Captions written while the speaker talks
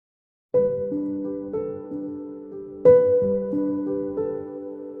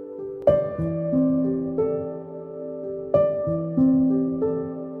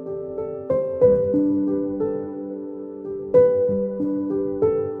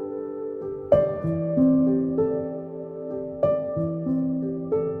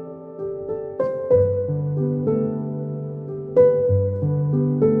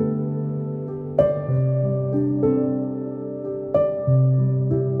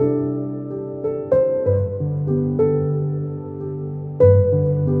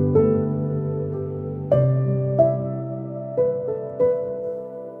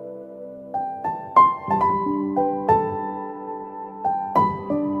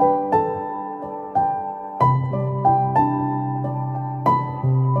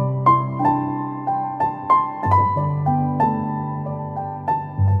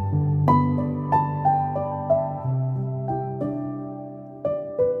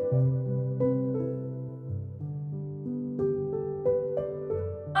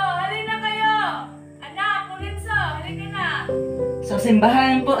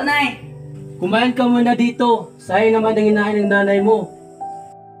simbahan po, Nay. Kumain ka muna dito. Sayang naman ang inain ng nanay mo.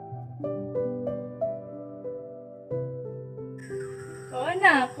 Oo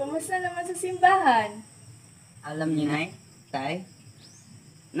anak, kumusta naman sa simbahan? Alam niyo, Nay, Tay,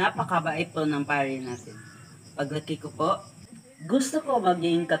 napakabait po ng pari natin. Paglaki ko po, gusto ko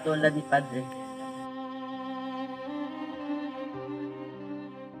maging katulad ni Padre.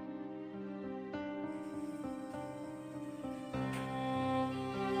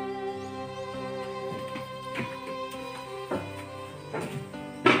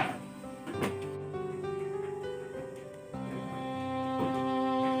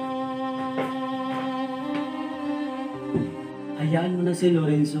 Hayaan mo na si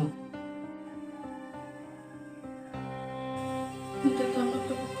Lorenzo. Natatakot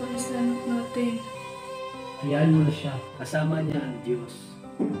ako para sa anak natin. Hayaan mo na siya. Kasama niya ang Diyos.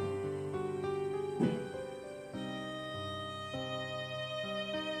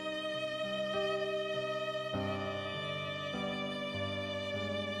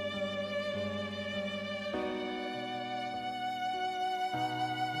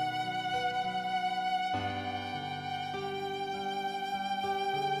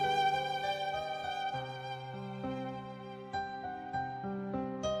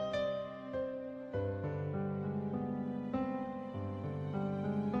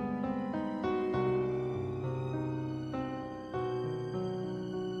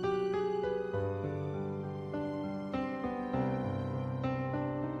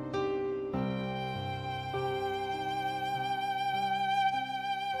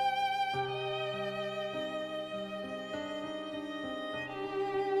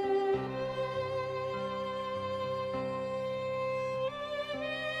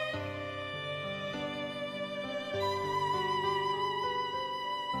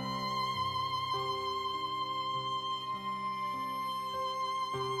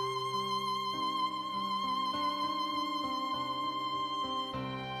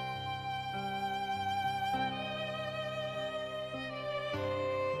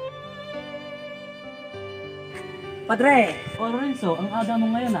 Padre, Lorenzo, ang aga mo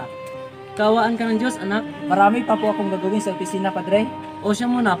ngayon ah. kawaan ka ng Diyos, anak. Marami pa po akong gagawin sa opisina, Padre. O siya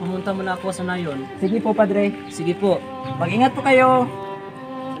muna, pumunta muna ako sa nayon. Sige po, Padre. Sige po. Mag-ingat po kayo.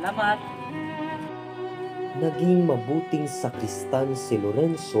 Salamat. Naging mabuting sakristan si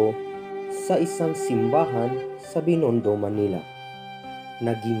Lorenzo sa isang simbahan sa Binondo, Manila.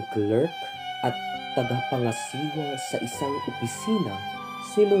 Naging clerk at tagapangasiwa sa isang opisina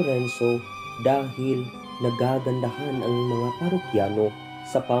si Lorenzo dahil nagagandahan ang mga parokyano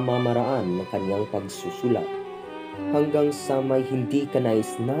sa pamamaraan ng kanyang pagsusulat, hanggang sa may hindi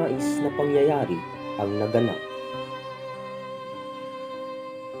kanais-nais na pangyayari ang naganap.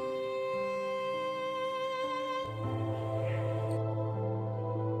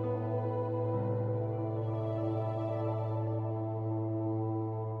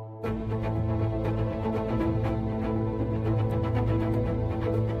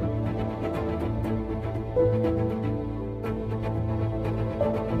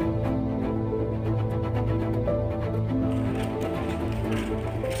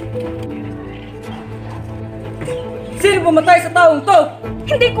 Sino pumatay sa taong to?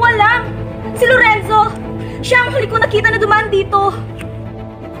 Hindi ko alam! Si Lorenzo! Siya ang huli ko nakita na dumaan dito!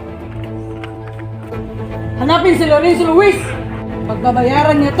 Hanapin si Lorenzo Ruiz!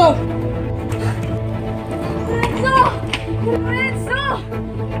 Pagbabayaran niya to! Lorenzo! Lorenzo!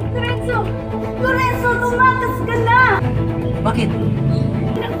 Lorenzo! Lorenzo, tumakas ka na! Bakit?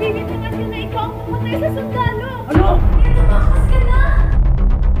 Nagbibintangan ka na ikaw ang pumatay sa sundalo! Ano? Tumakas ka na!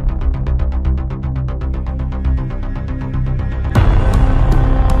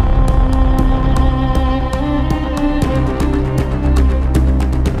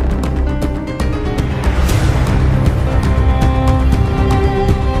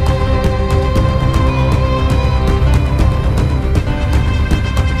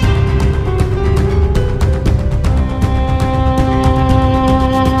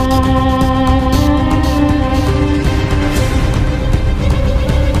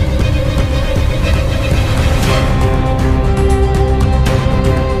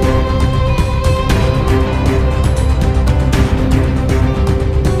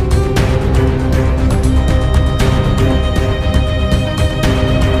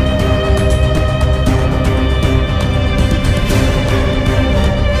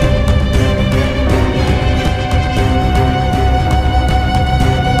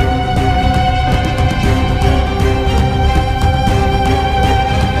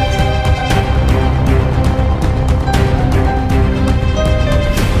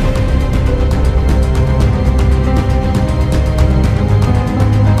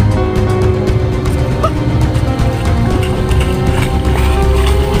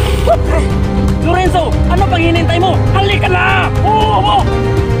 mo!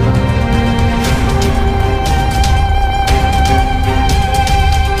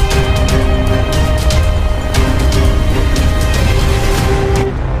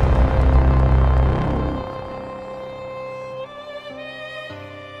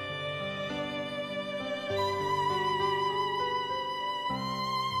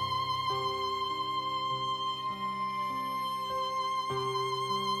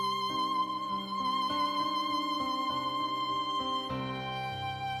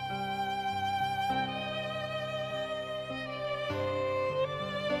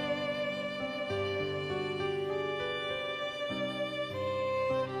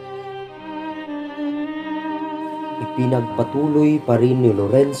 Ipinagpatuloy pa rin ni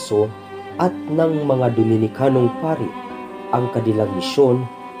Lorenzo at ng mga Dominikanong pari ang kanilang misyon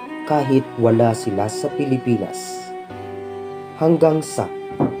kahit wala sila sa Pilipinas. Hanggang sa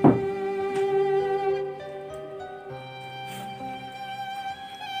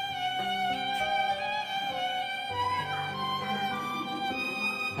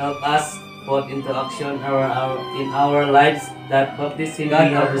help us put into action in our lives that baptism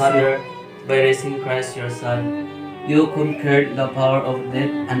we have received by raising Christ your Son. You conquered the power of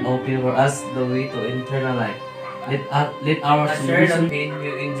death and opened for us the way to eternal life. Let our share the pain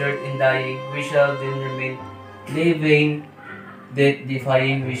you endured in dying, we shall then remain living, death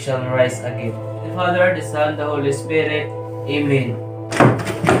defying, we shall rise again. The Father, the Son, the Holy Spirit. Amen.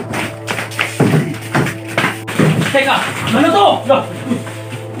 Teka! Ano to?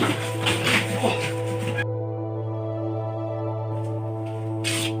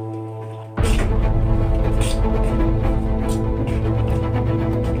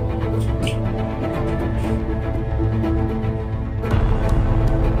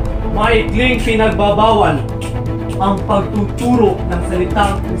 Maikling pinagbabawal ang pagtuturo ng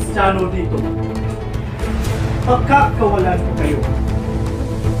salitang Kristiyano dito. Pagkakawalan ko kayo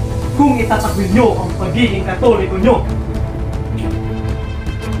kung itatakwil nyo ang pagiging Katoliko nyo.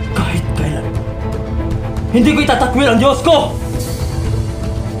 Kahit kailan, hindi ko itatakwil ang Diyos ko!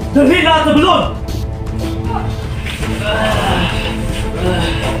 Dalhin lahat sa bulon!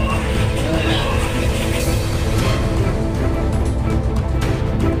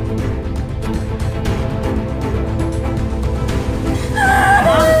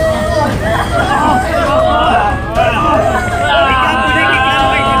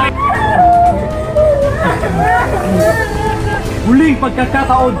 Huling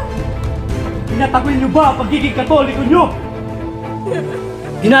pagkakataon, tinatakwil nyo ba ang pagiging Katoliko nyo?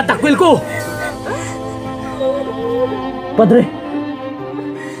 Tinatakwil ko! Padre!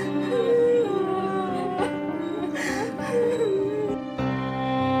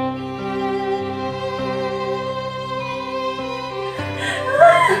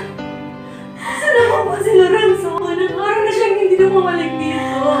 Sana po si Lorenzo. Ilang araw na siyang hindi na bumalik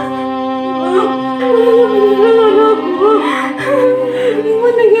dito. Hindi mo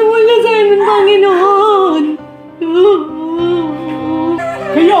nag-iwala sa amin, Panginoon.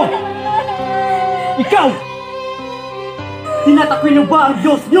 Kayo! Ikaw! Tinatakwil nyo ba ang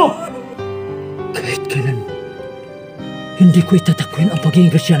Diyos nyo? Kahit kailan, hindi ko itatakwil ang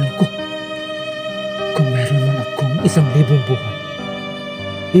pagiging Kristyano ko. Kung meron man akong 1,000 buhay,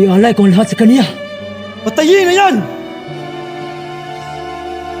 ialay ko ang lahat sa Kanya. Patayin na yan!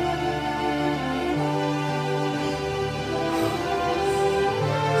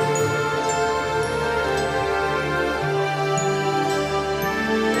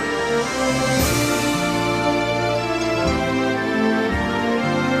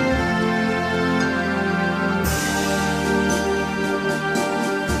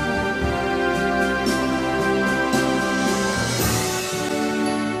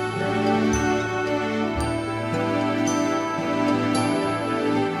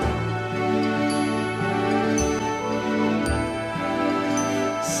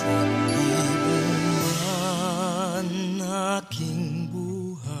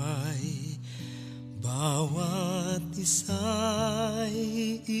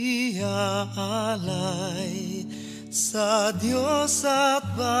 Iaalay sa Diyos at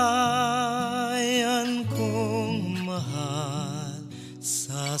bayan kong mahal,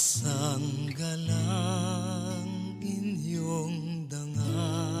 sa sanggalang inyong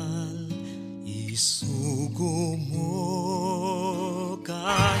dangal, isugo mo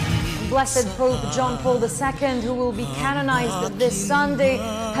kahit Blessed Pope John Paul II, who will be canonized this Sunday,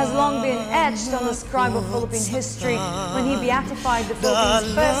 has long been etched on the scribe of Philippine history when he beatified the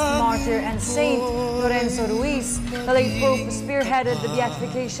Philippines' first martyr and saint, Lorenzo Ruiz. The late Pope spearheaded the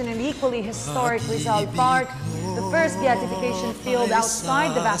beatification in equally historic Rizal Park, the first beatification field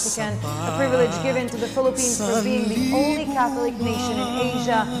outside the Vatican, a privilege given to the Philippines for being the only Catholic nation in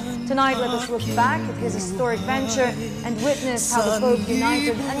Asia. Tonight, let us look back at his historic venture and witness how the Pope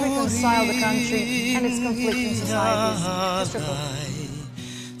united and reconciled the country and its conflicting societies. Just report.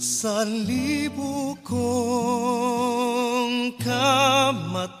 Sa libo kong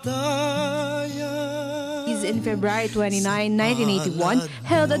kamatayan. Is in February 29, 1981,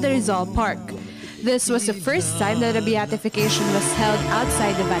 held at the Rizal Park. This was the first time that a beatification was held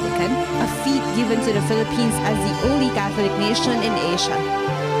outside the Vatican, a feat given to the Philippines as the only Catholic nation in Asia.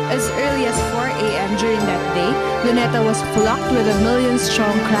 As early as 4 a.m. during that day, Luneta was flocked with a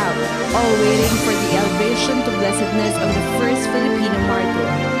million-strong crowd, all waiting for the elevation to blessedness of the first Filipino martyr.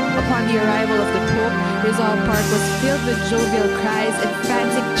 Upon the arrival of the Pope, Rizal Park was filled with jovial cries and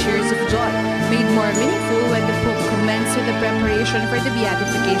frantic cheers of joy, made more meaningful when the Pope commenced with the preparation for the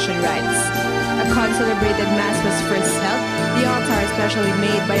beatification rites. A concelebrated Mass was first held, the altar specially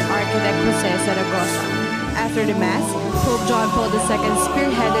made by architect Jose Zaragoza. After the Mass, Pope John Paul II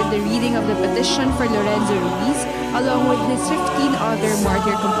spearheaded the reading of the petition for Lorenzo Ruiz, along with his 15 other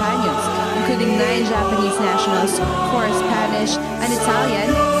martyr companions, including 9 Japanese nationals, 4 Spanish, an Italian,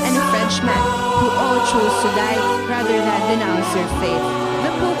 and a Frenchman, who all chose to die rather than denounce their faith.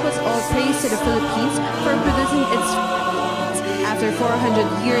 The Pope was all praise to the Philippines for producing its after 400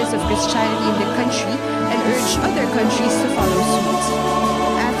 years of Christianity in the country and urged other countries to follow suit.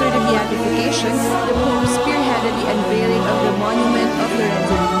 After the beatification, the Pope spearheaded the unveiling of the monument of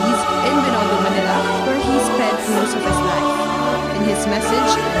Lorenzo Ruiz in Binondo, Manila, where he spent most of his life. In his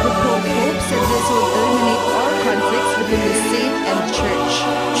message, the Pope hopes that this will eliminate all conflicts between the state and the Church.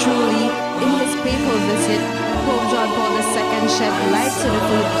 Truly, in his papal visit, Pope John Paul II shed light to the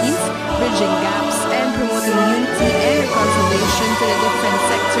Philippines, bridging gaps and promoting unity and reconciliation to the different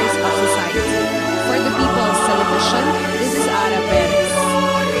sectors of society. For the People's Television, this is Ara Perez.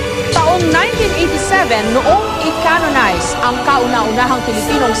 Taong 1987, noong i-canonize ang kauna-unahang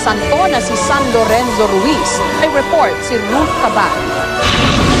Pilipinong santo na si San Lorenzo Ruiz, ay report si Ruth Cabal.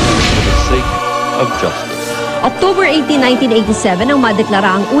 For the sake of justice. October 18, 1987 ang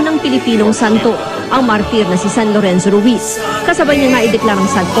madeklara ang unang Pilipinong santo, ang martir na si San Lorenzo Ruiz. Kasabay niya nga ideklarang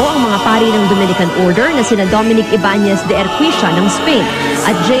santo ang mga pari ng Dominican Order na sina Dominic Ibanez de Erquisia ng Spain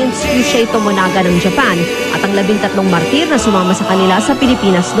at James Cruceto Monaga ng Japan at ang 13 martir na sumama sa kanila sa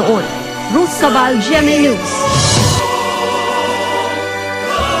Pilipinas noon. Ruth Cabal, GMA News.